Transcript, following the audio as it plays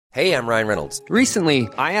Hey, I'm Ryan Reynolds. Recently,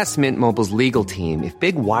 I asked Mint Mobile's legal team if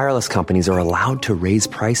big wireless companies are allowed to raise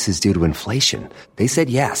prices due to inflation. They said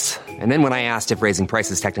yes. And then when I asked if raising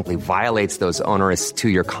prices technically violates those onerous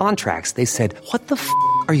two-year contracts, they said, "What the f***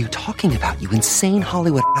 are you talking about, you insane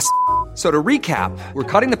Hollywood ass?" So to recap, we're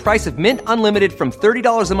cutting the price of Mint Unlimited from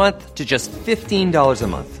 $30 a month to just $15 a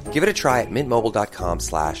month. Give it a try at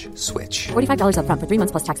mintmobile.com/switch. $45 up front for 3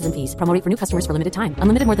 months plus taxes and fees. Promo rate for new customers for limited time.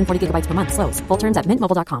 Unlimited more than 40 gigabytes per month. Slows full terms at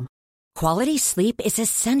mintmobile.com. Quality sleep is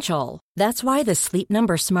essential. That's why the Sleep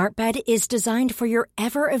Number Smart Bed is designed for your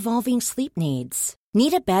ever-evolving sleep needs.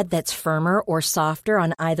 Need a bed that's firmer or softer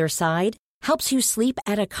on either side? Helps you sleep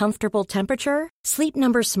at a comfortable temperature? Sleep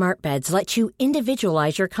Number Smart Beds let you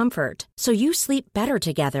individualize your comfort, so you sleep better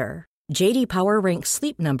together. J.D. Power ranks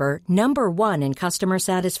Sleep Number #1 in customer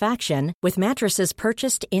satisfaction with mattresses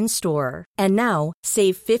purchased in-store. And now,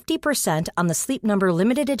 save 50% on the Sleep Number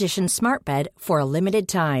Limited Edition Smart Bed for a limited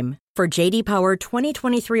time. For J.D. Power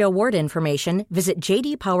 2023 award information, visit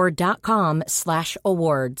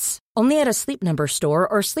jdpower.com/awards. Only at a Sleep Number store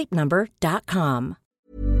or sleepnumber.com.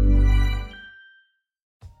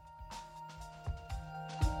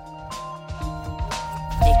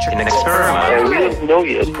 In an experiment. We don't know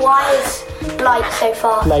yet. Why is light so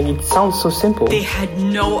far? Like, it sounds so simple. They had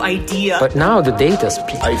no idea. But now the data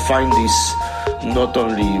speaks. I find this not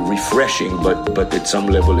only refreshing, but at some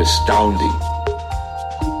level astounding.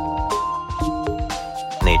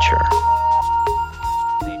 Nature.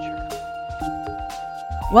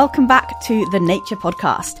 Welcome back to the Nature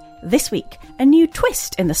Podcast. This week, a new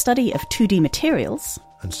twist in the study of 2D materials.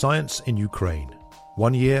 And science in Ukraine,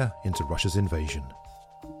 1 year into Russia's invasion.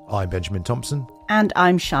 I'm Benjamin Thompson. And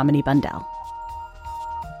I'm Shamini Bundell.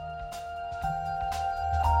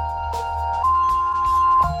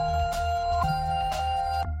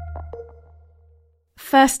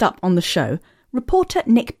 First up on the show, reporter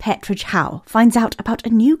Nick Petrich-Howe finds out about a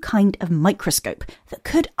new kind of microscope that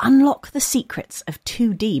could unlock the secrets of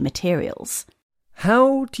 2D materials.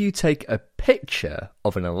 How do you take a picture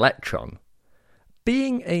of an electron?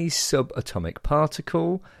 Being a subatomic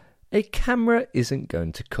particle, a camera isn't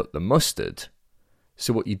going to cut the mustard.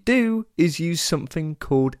 So what you do is use something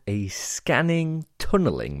called a scanning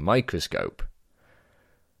tunneling microscope.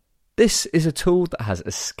 This is a tool that has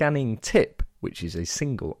a scanning tip, which is a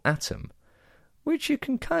single atom, which you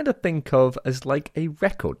can kind of think of as like a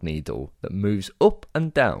record needle that moves up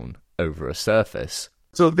and down over a surface.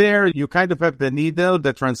 So there you kind of have the needle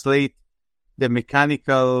that translates the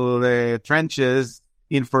mechanical trenches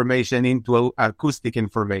information into acoustic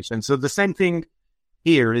information. So the same thing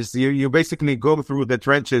here is you basically go through the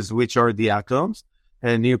trenches, which are the atoms,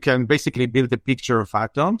 and you can basically build a picture of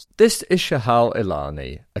atoms. This is Shahal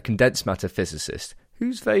Ilani, a condensed matter physicist,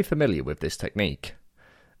 who's very familiar with this technique.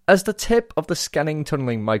 As the tip of the scanning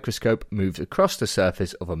tunneling microscope moves across the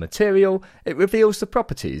surface of a material, it reveals the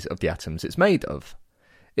properties of the atoms it's made of.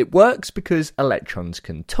 It works because electrons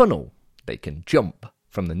can tunnel, they can jump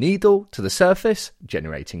from the needle to the surface,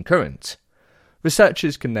 generating current.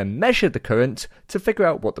 Researchers can then measure the current to figure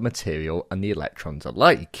out what the material and the electrons are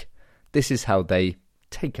like. This is how they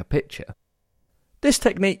take a picture. This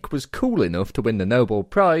technique was cool enough to win the Nobel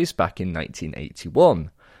Prize back in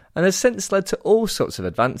 1981, and has since led to all sorts of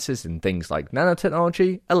advances in things like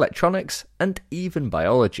nanotechnology, electronics, and even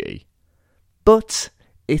biology. But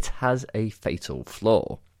it has a fatal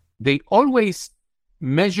flaw. They always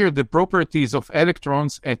measure the properties of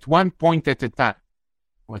electrons at one point at a time.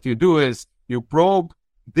 What you do is you probe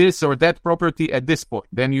this or that property at this point.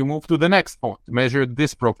 Then you move to the next point, measure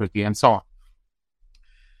this property, and so on.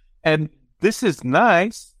 And this is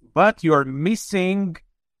nice, but you're missing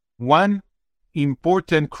one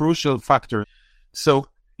important, crucial factor. So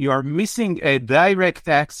you are missing a direct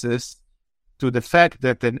access to the fact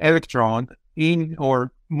that an electron in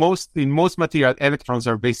most material, electrons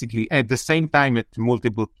are basically at the same time at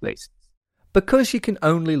multiple places. Because you can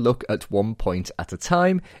only look at one point at a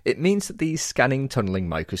time, it means that these scanning tunneling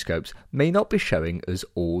microscopes may not be showing us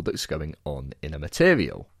all that's going on in a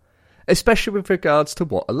material, especially with regards to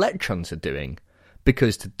what electrons are doing.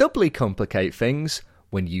 Because to doubly complicate things,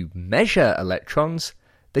 when you measure electrons,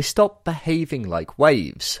 they stop behaving like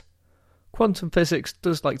waves. Quantum physics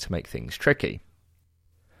does like to make things tricky.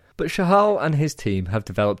 But Shahal and his team have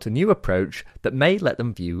developed a new approach that may let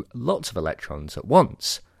them view lots of electrons at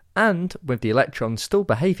once, and with the electrons still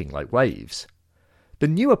behaving like waves. The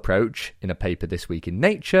new approach, in a paper this week in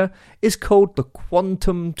Nature, is called the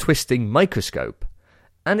quantum twisting microscope,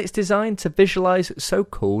 and it's designed to visualize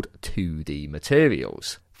so-called 2D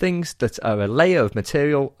materials, things that are a layer of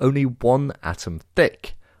material only one atom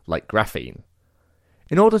thick, like graphene.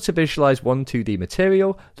 In order to visualise one 2D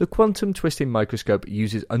material, the quantum twisting microscope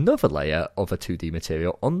uses another layer of a 2D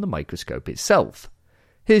material on the microscope itself.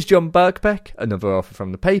 Here's John Birkbeck, another author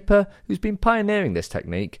from the paper, who's been pioneering this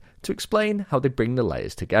technique, to explain how they bring the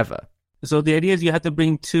layers together. So the idea is you have to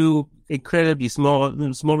bring two incredibly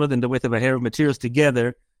small, smaller than the width of a hair, materials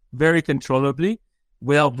together very controllably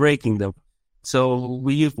without breaking them. So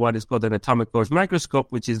we use what is called an atomic force microscope,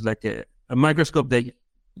 which is like a microscope that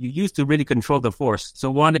you use to really control the force. So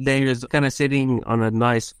one layer is kind of sitting on a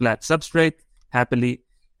nice flat substrate, happily,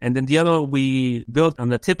 and then the other we built on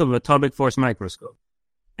the tip of an atomic force microscope.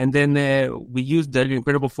 And then we use the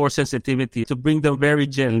incredible force sensitivity to bring them very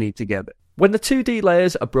gently together. When the 2D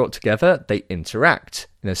layers are brought together, they interact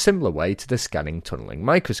in a similar way to the scanning tunneling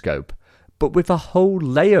microscope, but with a whole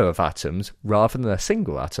layer of atoms rather than a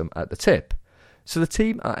single atom at the tip. So the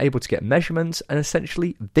team are able to get measurements and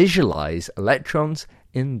essentially visualise electrons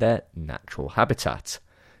in their natural habitat,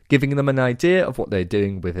 giving them an idea of what they're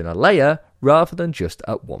doing within a layer rather than just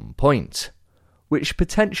at one point, which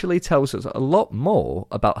potentially tells us a lot more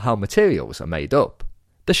about how materials are made up.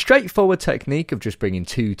 The straightforward technique of just bringing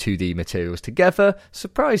two 2D materials together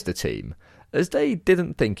surprised the team, as they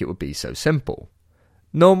didn't think it would be so simple.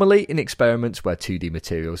 Normally, in experiments where 2D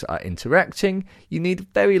materials are interacting, you need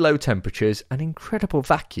very low temperatures and incredible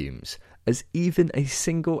vacuums, as even a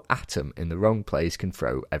single atom in the wrong place can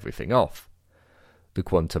throw everything off. The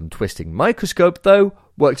quantum twisting microscope, though,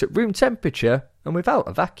 worked at room temperature and without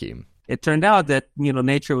a vacuum. It turned out that,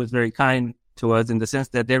 nature was very kind to us in the sense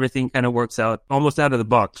that everything kind of works out almost out of the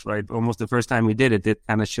box, right? Almost the first time we did it, it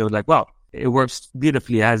kind of showed like, wow, it works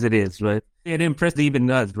beautifully as it is, right? It impressed even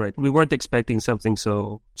us, right? We weren't expecting something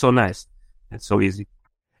so nice and so easy.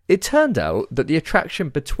 It turned out that the attraction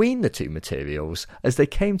between the two materials as they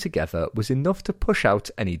came together was enough to push out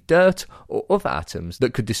any dirt or other atoms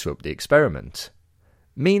that could disrupt the experiment,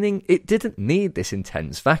 meaning it didn't need this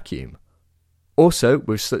intense vacuum. Also,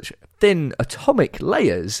 with such thin atomic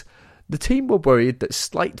layers, the team were worried that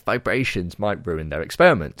slight vibrations might ruin their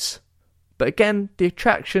experiments. But again, the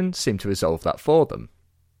attraction seemed to resolve that for them.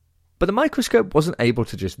 But the microscope wasn't able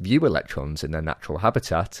to just view electrons in their natural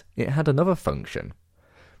habitat, it had another function.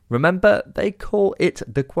 Remember, they call it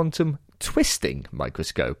the quantum twisting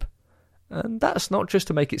microscope. And that's not just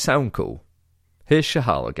to make it sound cool. Here's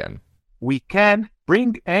Shahal again. We can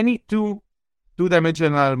bring any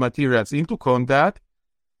two-dimensional materials into contact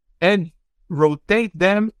and rotate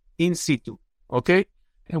them in situ, okay?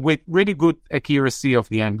 And with really good accuracy of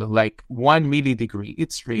the angle, like 1 millidegree.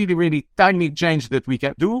 It's really, really tiny change that we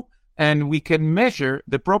can do, and we can measure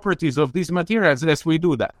the properties of these materials as we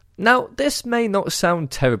do that. Now, this may not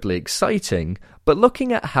sound terribly exciting, but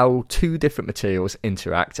looking at how two different materials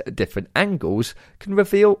interact at different angles can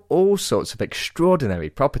reveal all sorts of extraordinary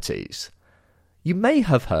properties. You may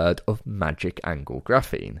have heard of magic angle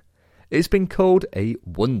graphene. It's been called a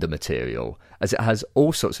wonder material, as it has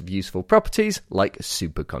all sorts of useful properties like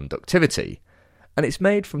superconductivity, and it's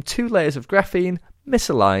made from 2 layers of graphene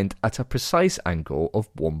misaligned at a precise angle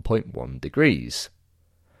of 1.1 degrees.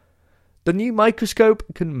 The new microscope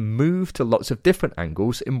can move to lots of different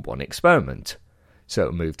angles in one experiment. So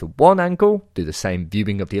it'll move to one angle, do the same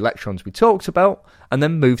viewing of the electrons we talked about, and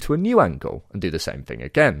then move to a new angle and do the same thing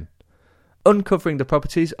again, uncovering the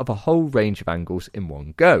properties of a whole range of angles in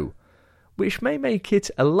one go, which may make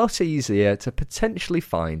it a lot easier to potentially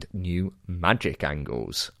find new magic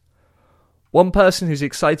angles. One person who's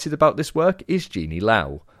excited about this work is Jeannie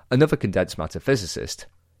Lau, another condensed matter physicist.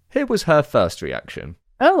 Here was her first reaction.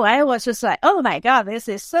 Oh, I was just like, oh my God, this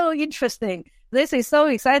is so interesting. This is so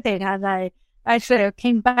exciting. And I actually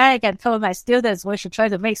came back and told my students we should try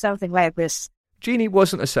to make something like this. Jeannie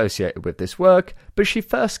wasn't associated with this work, but she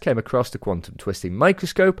first came across the quantum twisting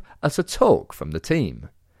microscope as a talk from the team.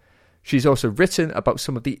 She's also written about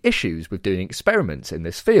some of the issues with doing experiments in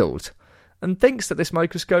this field, and thinks that this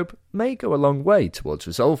microscope may go a long way towards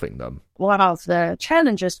resolving them. One of the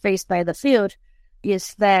challenges faced by the field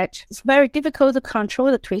is that it's very difficult to control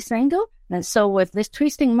the twist angle. And so with this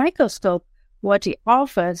twisting microscope, what it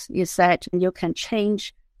offers is that you can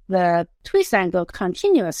change the twist angle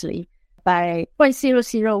continuously by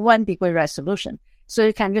 0.001 degree resolution. So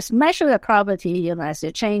you can just measure the property, as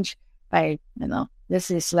you change by, this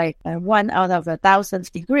is like 1 out of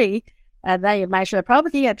 1,000th degree. And then you measure the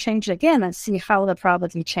property and change it again and see how the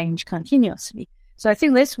property change continuously. So I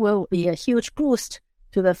think this will be a huge boost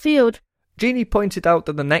to the field. Jeannie pointed out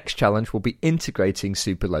that the next challenge will be integrating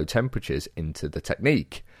super low temperatures into the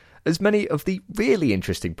technique, as many of the really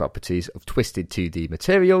interesting properties of twisted 2D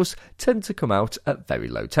materials tend to come out at very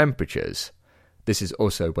low temperatures. This is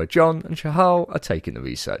also where John and Shahal are taking the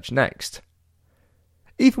research next.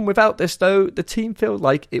 Even without this though, the team feel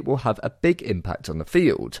like it will have a big impact on the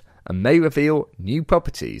field and may reveal new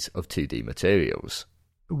properties of 2D materials.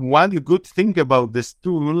 One good thing about this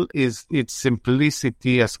tool is its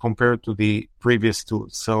simplicity as compared to the previous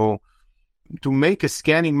tools. So to make a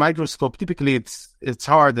scanning microscope, typically it's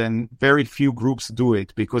hard and very few groups do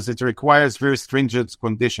it because it requires very stringent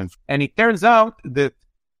conditions. And it turns out that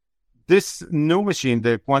this new machine,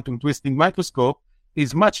 the quantum twisting microscope,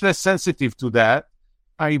 is much less sensitive to that.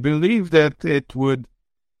 I believe that it would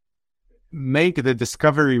make the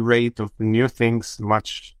discovery rate of new things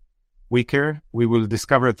much weaker. We will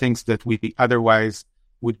discover things that we otherwise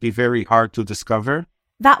would be very hard to discover.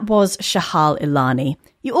 That was Shahal Ilani.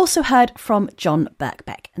 You also heard from John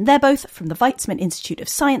Birkbeck, and they're both from the Weizmann Institute of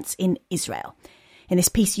Science in Israel. In this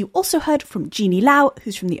piece, you also heard from Jeannie Lau,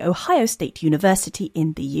 who's from the Ohio State University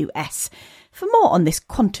in the US. For more on this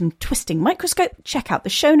quantum twisting microscope, check out the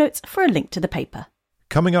show notes for a link to the paper.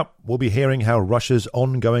 Coming up, we'll be hearing how Russia's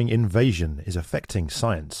ongoing invasion is affecting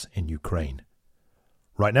science in Ukraine.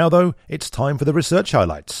 Right now, though, it's time for the research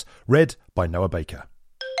highlights, read by Noah Baker.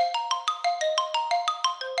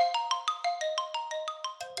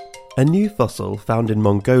 A new fossil found in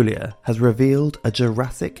Mongolia has revealed a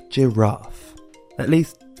Jurassic giraffe, at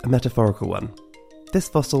least a metaphorical one. This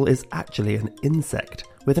fossil is actually an insect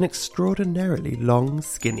with an extraordinarily long,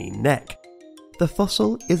 skinny neck. The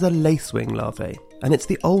fossil is a lacewing larvae, and it's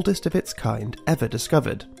the oldest of its kind ever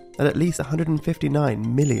discovered, at least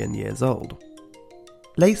 159 million years old.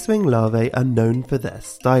 Lacewing larvae are known for their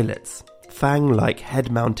stylets, fang-like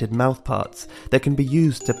head-mounted mouthparts that can be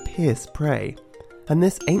used to pierce prey, and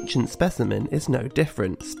this ancient specimen is no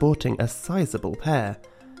different, sporting a sizable pair,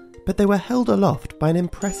 but they were held aloft by an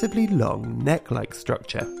impressively long neck-like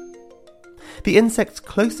structure. The insect's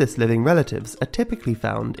closest living relatives are typically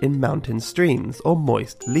found in mountain streams or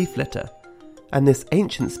moist leaf litter, and this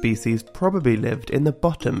ancient species probably lived in the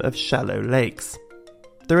bottom of shallow lakes.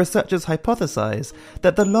 The researchers hypothesize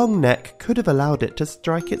that the long neck could have allowed it to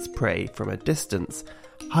strike its prey from a distance,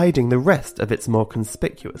 hiding the rest of its more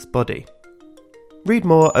conspicuous body. Read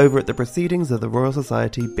more over at the Proceedings of the Royal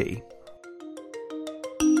Society B.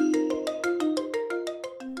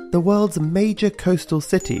 The world's major coastal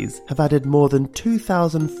cities have added more than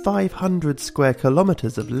 2,500 square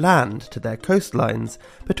kilometres of land to their coastlines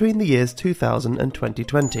between the years 2000 and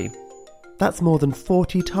 2020. That's more than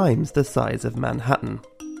 40 times the size of Manhattan.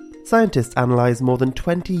 Scientists analyse more than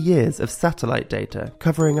 20 years of satellite data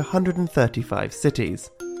covering 135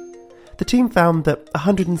 cities. The team found that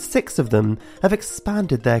 106 of them have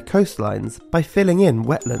expanded their coastlines by filling in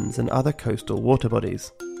wetlands and other coastal water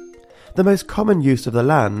bodies. The most common use of the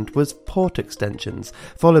land was port extensions,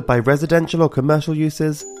 followed by residential or commercial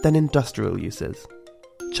uses, then industrial uses.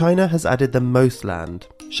 China has added the most land.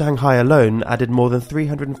 Shanghai alone added more than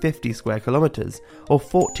 350 square kilometres, or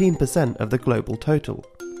 14% of the global total.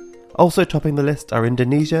 Also topping the list are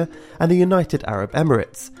Indonesia and the United Arab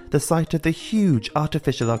Emirates, the site of the huge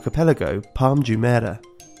artificial archipelago Palm Jumeirah.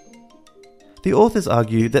 The authors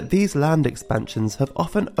argue that these land expansions have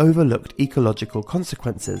often overlooked ecological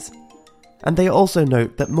consequences, and they also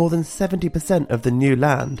note that more than 70% of the new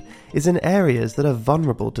land is in areas that are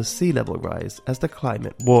vulnerable to sea level rise as the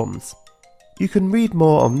climate warms. You can read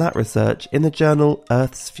more on that research in the journal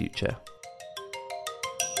Earth's Future.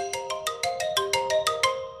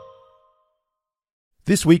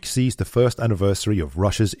 This week sees the first anniversary of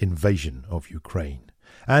Russia's invasion of Ukraine,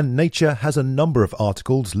 and Nature has a number of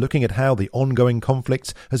articles looking at how the ongoing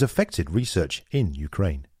conflict has affected research in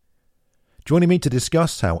Ukraine. Joining me to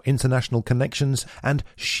discuss how international connections and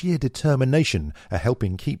sheer determination are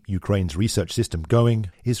helping keep Ukraine's research system going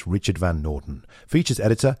is Richard Van Noorden, features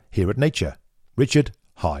editor here at Nature. Richard,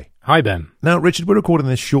 hi. Hi, Ben. Now, Richard, we're recording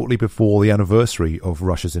this shortly before the anniversary of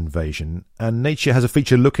Russia's invasion, and Nature has a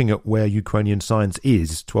feature looking at where Ukrainian science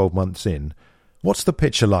is 12 months in. What's the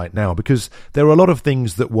picture like now? Because there are a lot of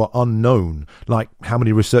things that were unknown, like how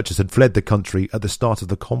many researchers had fled the country at the start of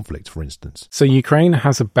the conflict, for instance. So Ukraine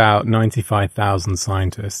has about 95,000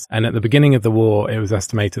 scientists, and at the beginning of the war, it was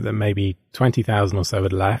estimated that maybe 20,000 or so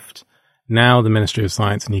had left. Now the Ministry of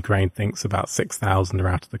Science in Ukraine thinks about 6,000 are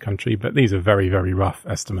out of the country, but these are very, very rough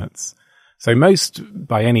estimates. So most,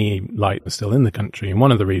 by any light, are still in the country, and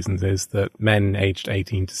one of the reasons is that men aged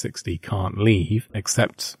 18 to 60 can't leave,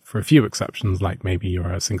 except for a few exceptions, like maybe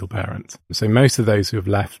you're a single parent. So most of those who have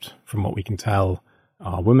left, from what we can tell,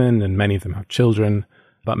 are women, and many of them have children,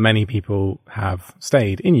 but many people have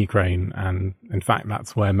stayed in Ukraine, and in fact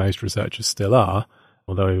that's where most researchers still are,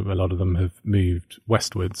 although a lot of them have moved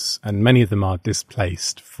westwards, and many of them are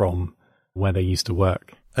displaced from where they used to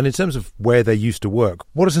work. And in terms of where they used to work,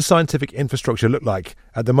 what does the scientific infrastructure look like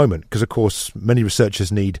at the moment? Because, of course, many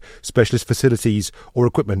researchers need specialist facilities or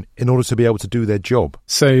equipment in order to be able to do their job.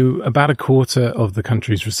 So about a quarter of the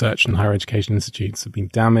country's research and higher education institutes have been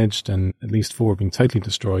damaged, and at least 4 have been totally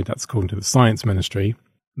destroyed. That's according to the Science Ministry.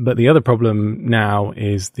 But the other problem now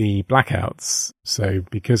is the blackouts. So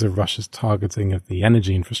because of Russia's targeting of the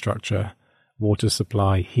energy infrastructure, water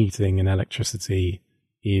supply, heating and electricity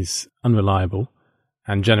is unreliable,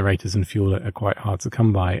 and generators and fuel are quite hard to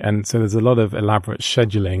come by. And so there's a lot of elaborate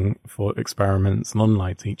scheduling for experiments and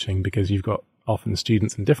online teaching, because you've got often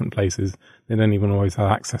students in different places. They don't even always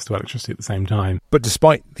have access to electricity at the same time. But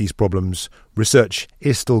despite these problems, research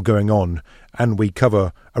is still going on, and we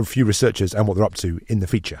cover a few researchers and what they're up to in the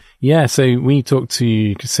feature. Yeah, so we talked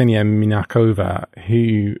to Ksenia Minakova,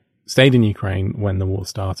 who stayed in Ukraine when the war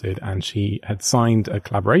started, and she had signed a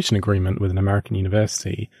collaboration agreement with an American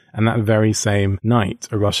university. And that very same night,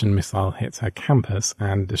 a Russian missile hit her campus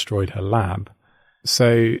and destroyed her lab.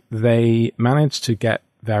 So they managed to get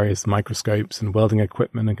various microscopes and welding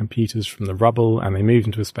equipment and computers from the rubble, and they moved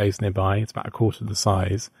into a space nearby. It's about a quarter of the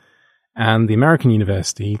size. And the American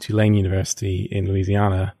university, Tulane University in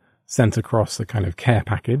Louisiana, sent across a kind of care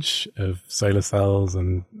package of solar cells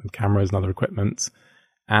and cameras and other equipment.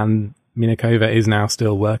 And Minakova is now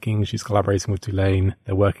still working. She's collaborating with Tulane.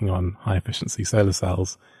 They're working on high-efficiency solar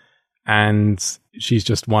cells. And she's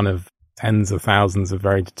just one of tens of thousands of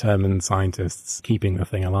very determined scientists keeping the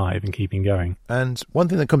thing alive and keeping going. And one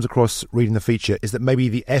thing that comes across reading the feature is that maybe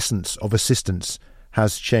the essence of assistance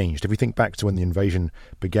has changed. If we think back to when the invasion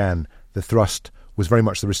began, the thrust was very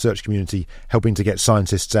much the research community helping to get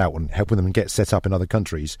scientists out and helping them get set up in other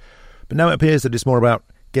countries. But now it appears that it's more about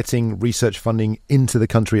getting research funding into the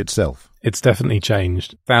country itself. It's definitely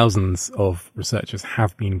changed. Thousands of researchers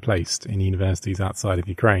have been placed in universities outside of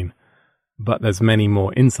Ukraine, but there's many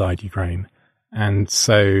more inside Ukraine. And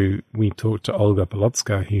so we talked to Olga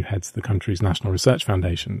Polotska, who heads the country's National Research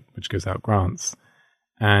Foundation, which gives out grants.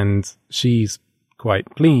 And she's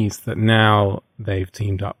quite pleased that now they've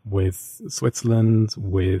teamed up with Switzerland,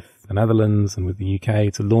 with the Netherlands and with the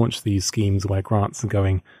UK to launch these schemes where grants are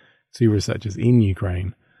going to researchers in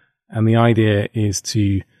Ukraine. And the idea is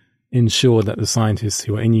to ensure that the scientists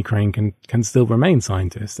who are in Ukraine can still remain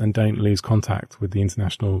scientists and don't lose contact with the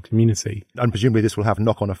international community. And presumably this will have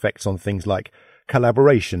knock-on effects on things like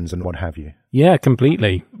collaborations and what have you. Yeah,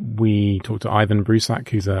 completely. We talked to Ivan Brusak,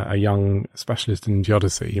 who's a young specialist in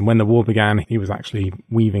geodesy. And when the war began, he was actually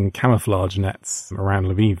weaving camouflage nets around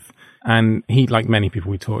Lviv. And he, like many people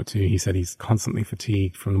we talked to, he said he's constantly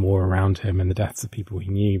fatigued from the war around him and the deaths of people he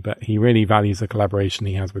knew. But he really values the collaboration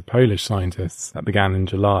he has with Polish scientists that began in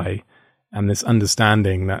July. And this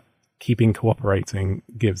understanding that keeping cooperating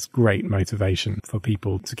gives great motivation for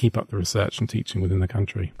people to keep up the research and teaching within the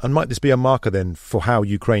country. And might this be a marker then for how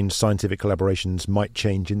Ukraine's scientific collaborations might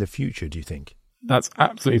change in the future, do you think? That's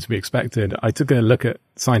absolutely to be expected. I took a look at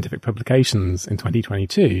scientific publications in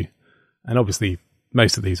 2022, and obviously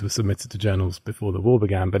most of these were submitted to journals before the war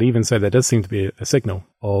began, but even so, there does seem to be a signal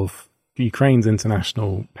of Ukraine's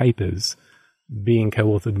international papers being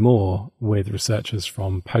co-authored more with researchers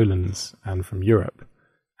from Poland and from Europe,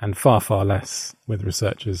 and far, far less with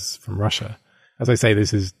researchers from Russia. As I say,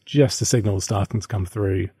 this is just a signal starting to come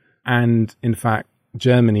through. And in fact,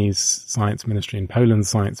 Germany's science ministry and Poland's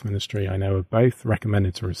science ministry, I know, have both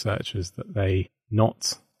recommended to researchers that they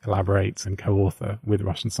not collaborate and co-author with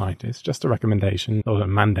Russian scientists. Just a recommendation, not a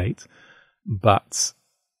mandate. But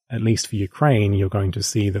at least for Ukraine, you're going to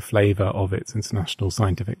see the flavour of its international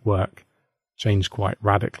scientific work change quite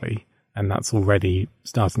radically. And that's already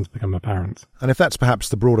starting to become apparent. And if that's perhaps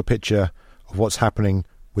the broader picture of what's happening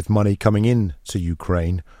with money coming in to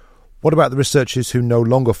Ukraine, what about the researchers who no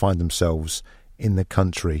longer find themselves in the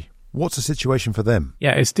country? What's the situation for them?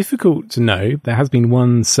 Yeah, it's difficult to know. There has been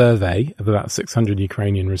one survey of about 600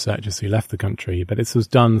 Ukrainian researchers who left the country, but it was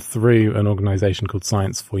done through an organisation called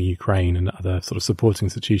Science for Ukraine and other sort of supporting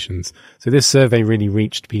institutions. So this survey really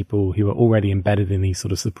reached people who were already embedded in these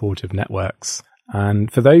sort of supportive networks.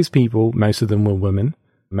 And for those people, most of them were women.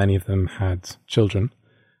 Many of them had children.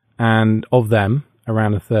 And of them,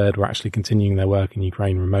 around a third were actually continuing their work in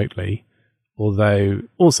Ukraine remotely. Although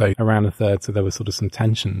also around a third, so there were sort of some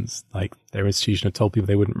tensions, like their institution had told people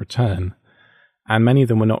they wouldn't return. And many of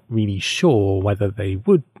them were not really sure whether they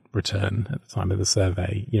would return at the time of the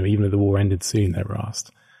survey. You know, even if the war ended soon, they were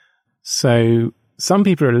asked. So some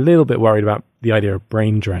people are a little bit worried about the idea of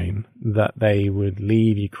brain drain, that they would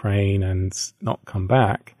leave Ukraine and not come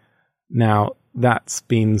back. Now, that's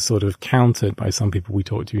been sort of countered by some people we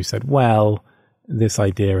talked to who said, well, this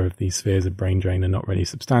idea of these fears of brain drain are not really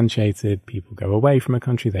substantiated. People go away from a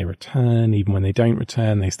country, they return. Even when they don't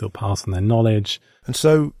return, they still pass on their knowledge. And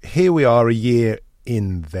so here we are a year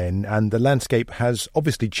in then, and the landscape has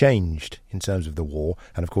obviously changed in terms of the war,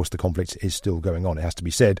 and of course the conflict is still going on, it has to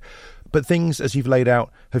be said. But things, as you've laid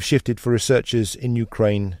out, have shifted for researchers in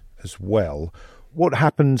Ukraine as well. What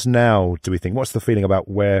happens now, do we think? What's the feeling about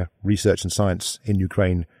where research and science in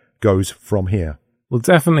Ukraine goes from here? Well,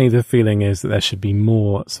 definitely the feeling is that there should be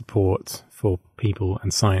more support for people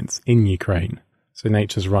and science in Ukraine. So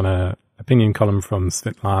Nature's run an opinion column from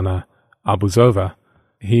Svetlana Arbuzova,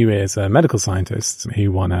 who is a medical scientist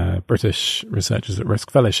who won a British Researchers at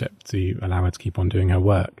Risk Fellowship to allow her to keep on doing her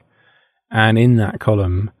work. And in that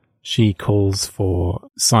column, she calls for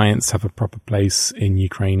science to have a proper place in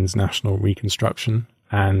Ukraine's national reconstruction,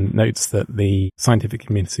 and notes that the scientific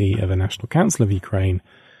community of the National Council of Ukraine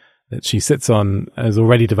that she sits on has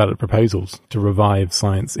already developed proposals to revive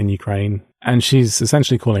science in Ukraine. And she's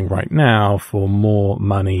essentially calling right now for more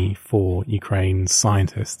money for Ukraine's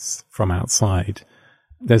scientists from outside.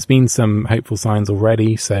 There's been some hopeful signs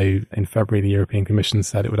already. So in February, the European Commission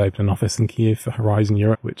said it would open an office in Kyiv for Horizon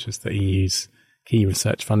Europe, which is the EU's key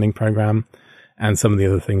research funding program, and some of the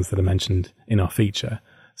other things that are mentioned in our feature.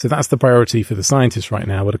 So that's the priority for the scientists right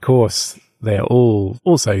now. But of course, they are all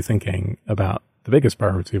also thinking about the biggest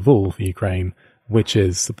priority of all for Ukraine, which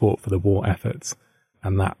is support for the war efforts.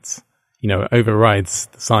 And that, overrides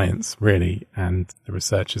the science, really. And the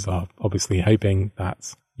researchers are obviously hoping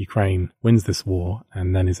that Ukraine wins this war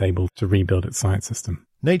and then is able to rebuild its science system.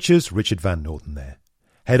 Nature's Richard Van Noorden there.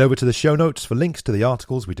 Head over to the show notes for links to the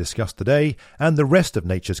articles we discussed today and the rest of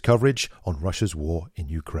Nature's coverage on Russia's war in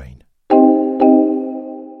Ukraine.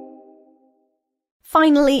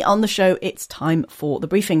 Finally on the show, it's time for the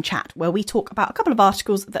briefing chat, where we talk about a couple of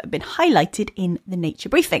articles that have been highlighted in the Nature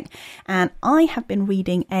briefing. And I have been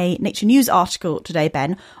reading a Nature News article today,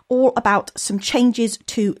 Ben, all about some changes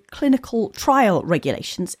to clinical trial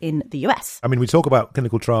regulations in the US. I mean, we talk about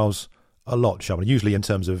clinical trials a lot, Sharman, usually in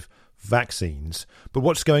terms of vaccines. But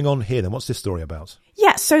what's going on here then? What's this story about?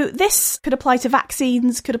 Yeah, so this could apply to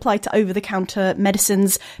vaccines, could apply to over-the-counter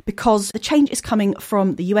medicines, because the change is coming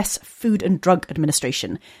from the US Food and Drug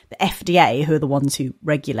Administration, the FDA, who are the ones who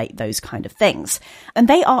regulate those kind of things. And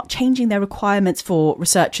they are changing their requirements for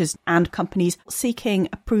researchers and companies seeking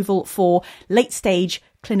approval for late-stage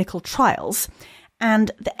clinical trials. And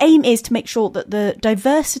the aim is to make sure that the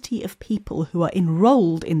diversity of people who are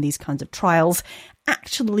enrolled in these kinds of trials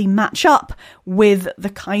actually match up with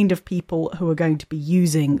the kind of people who are going to be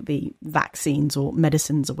using the vaccines or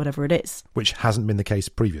medicines or whatever it is. Which hasn't been the case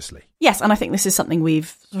previously. Yes, and I think this is something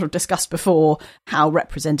we've sort of discussed before, how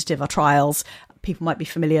representative are trials. People might be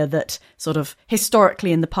familiar that sort of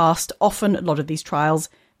historically in the past, often a lot of these trials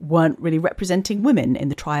weren't really representing women in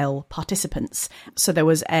the trial participants. So there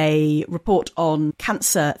was a report on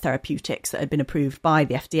cancer therapeutics that had been approved by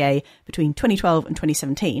the FDA between 2012 and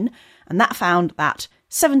 2017, and that found that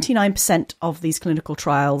 79% of these clinical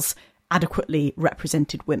trials adequately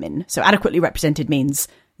represented women. So adequately represented means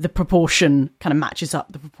the proportion kind of matches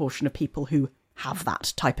up the proportion of people who have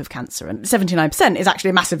that type of cancer. And 79% is actually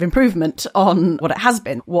a massive improvement on what it has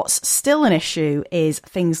been. What's still an issue is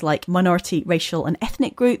things like minority, racial and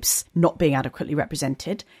ethnic groups not being adequately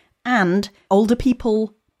represented, and older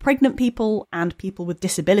people, pregnant people and people with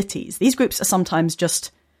disabilities. These groups are sometimes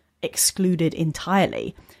just excluded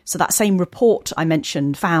entirely. So that same report I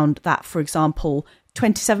mentioned found that, for example,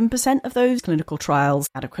 27% of those clinical trials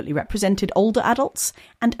adequately represented older adults,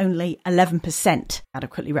 and only 11%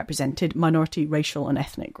 adequately represented minority, racial and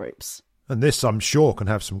ethnic groups. And this, I'm sure, can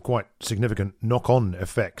have some quite significant knock-on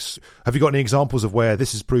effects. Have you got any examples of where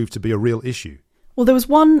this has proved to be a real issue? Well, there was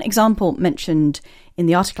one example mentioned in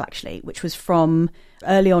the article, actually, which was from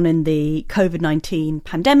early on in the COVID-19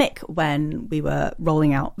 pandemic when we were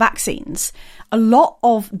rolling out vaccines. A lot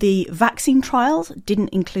of the vaccine trials didn't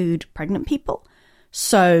include pregnant people.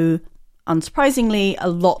 So, unsurprisingly, a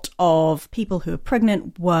lot of people who are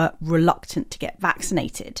pregnant were reluctant to get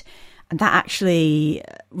vaccinated. And that actually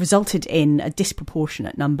resulted in a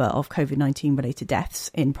disproportionate number of COVID-19 related deaths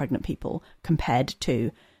in pregnant people compared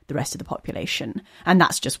to the rest of the population. And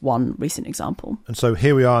that's just one recent example. And so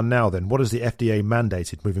here we are now then. What has the FDA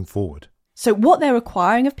mandated moving forward? So what they're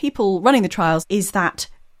requiring of people running the trials is that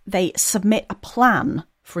they submit a plan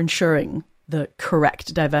for ensuring the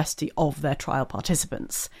correct diversity of their trial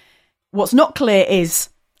participants. What's not clear is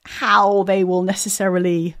how they will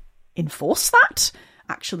necessarily enforce that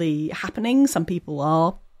actually happening. Some people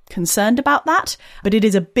are concerned about that, but it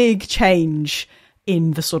is a big change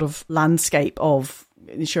in the sort of landscape of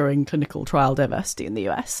ensuring clinical trial diversity in the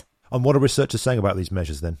US. And what are researchers saying about these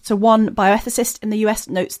measures then? So one bioethicist in the US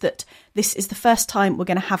notes that this is the first time we're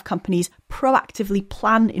going to have companies proactively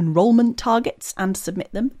plan enrollment targets and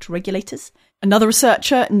submit them to regulators. Another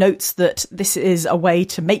researcher notes that this is a way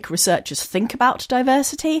to make researchers think about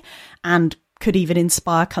diversity and could even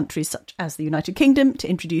inspire countries such as the United Kingdom to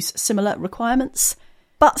introduce similar requirements.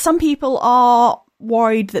 But some people are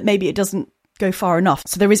worried that maybe it doesn't go far enough.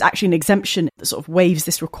 So there is actually an exemption that sort of waives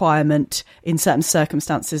this requirement in certain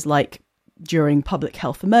circumstances, like during public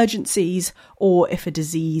health emergencies, or if a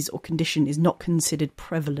disease or condition is not considered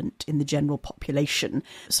prevalent in the general population.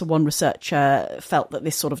 So one researcher felt that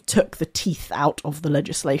this sort of took the teeth out of the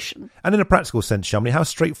legislation. And in a practical sense, Shamini, how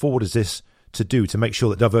straightforward is this to do to make sure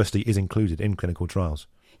that diversity is included in clinical trials?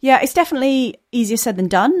 Yeah, it's definitely easier said than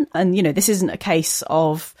done. And, this isn't a case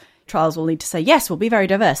of trials will need to say, yes, we'll be very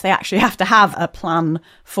diverse. They actually have to have a plan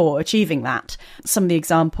for achieving that. Some of the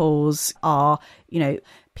examples are,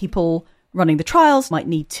 people running the trials might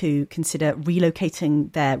need to consider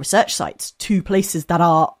relocating their research sites to places that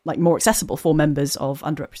are more accessible for members of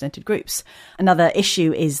underrepresented groups. Another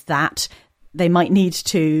issue is that they might need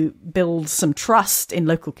to build some trust in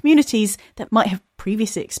local communities that might have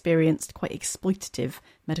previously experienced quite exploitative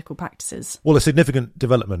medical practices. Well, a significant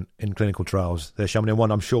development in clinical trials there, Shamini, and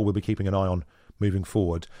one I'm sure we'll be keeping an eye on moving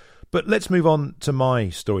forward. But let's move on to my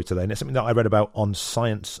story today. And it's something that I read about on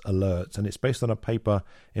Science Alert, and it's based on a paper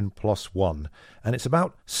in PLOS One, and it's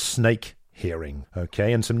about snake hearing,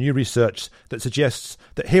 okay, and some new research that suggests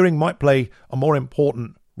that hearing might play a more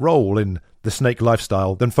important role in the snake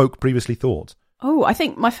lifestyle than folk previously thought. Oh, I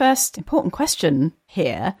think my first important question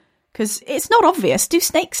here, because it's not obvious, do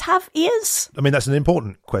snakes have ears? I mean, that's an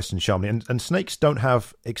important question, Shamini, and snakes don't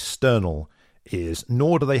have external ears,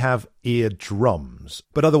 nor do they have ear drums,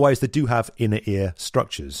 but otherwise they do have inner ear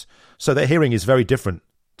structures. So their hearing is very different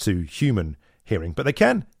to human hearing, but they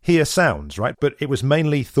can hear sounds, right? But it was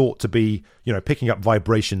mainly thought to be, picking up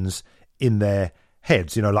vibrations in their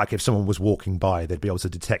heads, like if someone was walking by, they'd be able to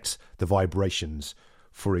detect the vibrations,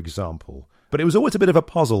 for example. But it was always a bit of a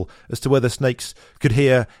puzzle as to whether snakes could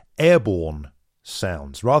hear airborne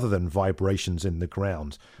sounds rather than vibrations in the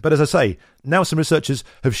ground. But as I say, now some researchers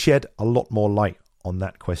have shed a lot more light on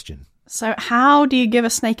that question. So how do you give a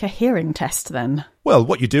snake a hearing test then? Well,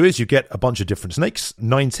 what you do is you get a bunch of different snakes,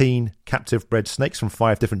 19 captive bred snakes from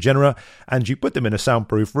 5 different genera, and you put them in a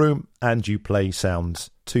soundproof room and you play sounds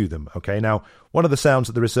to them. Okay, now, one of the sounds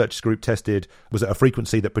that the research group tested was at a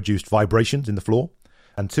frequency that produced vibrations in the floor,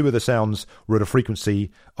 and 2 of the sounds were at a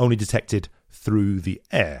frequency only detected through the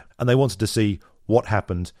air. And they wanted to see what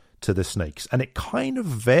happened to the snakes. And it kind of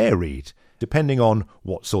varied depending on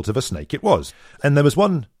what sort of a snake it was. And there was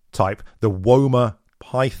one type, the Woma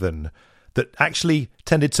python, that actually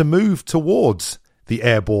tended to move towards the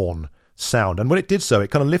airborne sound. And when it did so,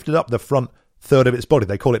 it kind of lifted up the front third of its body.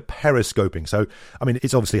 They call it periscoping. So, I mean,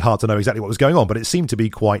 it's obviously hard to know exactly what was going on, but it seemed to be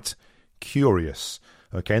quite curious.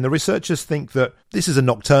 Okay, and the researchers think that this is a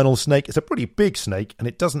nocturnal snake. It's a pretty big snake, and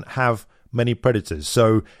it doesn't have many predators,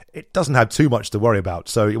 so it doesn't have too much to worry about.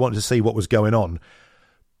 So you wanted to see what was going on.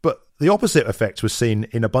 But the opposite effect was seen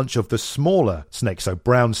in a bunch of the smaller snakes, so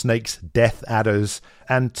brown snakes, death adders,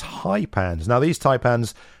 and taipans. Now, these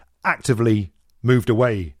taipans actively moved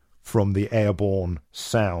away from the airborne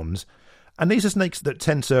sounds, and these are snakes that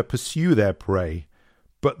tend to pursue their prey,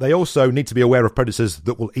 but they also need to be aware of predators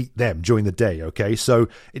that will eat them during the day, okay? So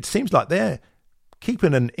it seems like they're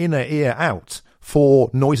keeping an inner ear out for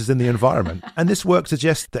noises in the environment. And this work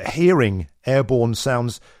suggests that hearing airborne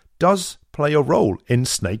sounds does play a role in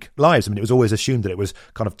snake lives. I mean, it was always assumed that it was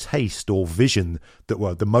kind of taste or vision that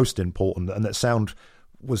were the most important, and that sound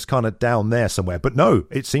was kind of down there somewhere. But no,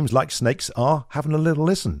 it seems like snakes are having a little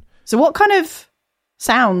listen. So what kind of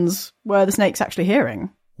sounds were the snakes actually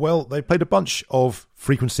hearing? Well, they played a bunch of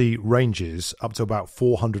frequency ranges up to about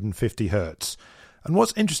 450 hertz. And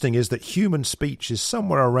what's interesting is that human speech is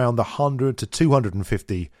somewhere around the 100 to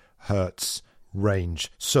 250 hertz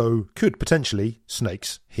range. So could potentially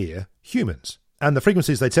snakes hear humans? And the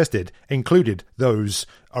frequencies they tested included those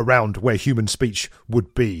around where human speech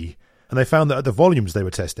would be. And they found that at the volumes they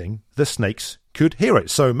were testing, the snakes could hear it.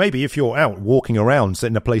 So maybe if you're out walking around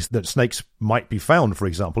in a place that snakes might be found, for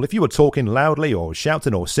example, if you were talking loudly or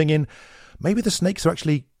shouting or singing, maybe the snakes are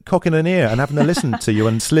actually cocking an ear and having a listen to you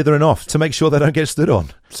and slithering off to make sure they don't get stood on.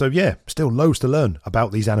 So yeah, still loads to learn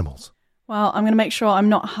about these animals. Well, I'm going to make sure I'm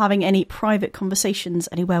not having any private conversations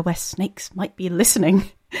anywhere where snakes might be listening.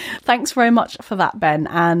 Thanks very much for that, Ben.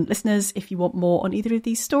 And listeners, if you want more on either of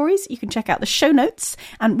these stories, you can check out the show notes.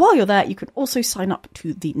 And while you're there, you can also sign up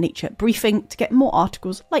to the Nature Briefing to get more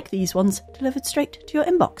articles like these ones delivered straight to your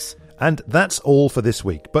inbox. And that's all for this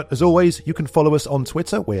week. But as always, you can follow us on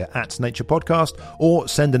Twitter. We're at Nature Podcast, or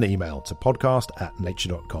send an email to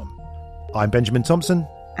podcast@nature.com. I'm Benjamin Thompson.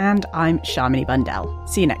 And I'm Shamini Bundell.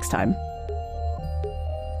 See you next time.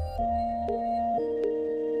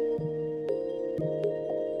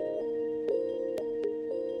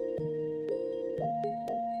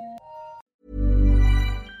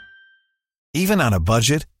 Even on a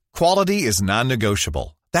budget, quality is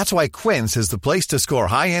non-negotiable. That's why Quince is the place to score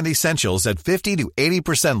high-end essentials at 50 to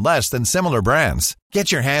 80% less than similar brands.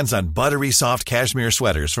 Get your hands on buttery soft cashmere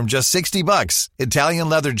sweaters from just $60, Italian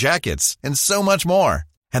leather jackets, and so much more.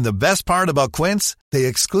 And the best part about Quince, they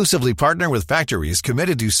exclusively partner with factories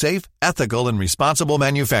committed to safe, ethical, and responsible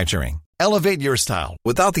manufacturing. Elevate your style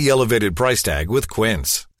without the elevated price tag with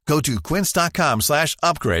Quince. Go to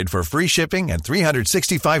quince.com/upgrade for free shipping and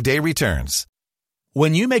 365-day returns.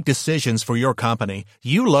 When you make decisions for your company,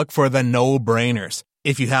 you look for the no-brainers.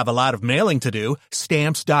 If you have a lot of mailing to do,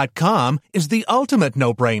 Stamps.com is the ultimate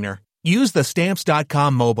no-brainer. Use the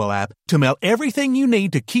Stamps.com mobile app to mail everything you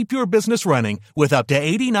need to keep your business running with up to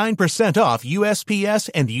 89% off USPS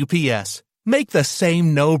and UPS. Make the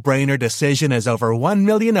same no-brainer decision as over 1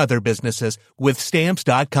 million other businesses with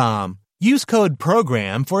Stamps.com. Use code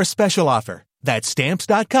PROGRAM for a special offer. That's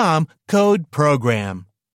Stamps.com, code PROGRAM.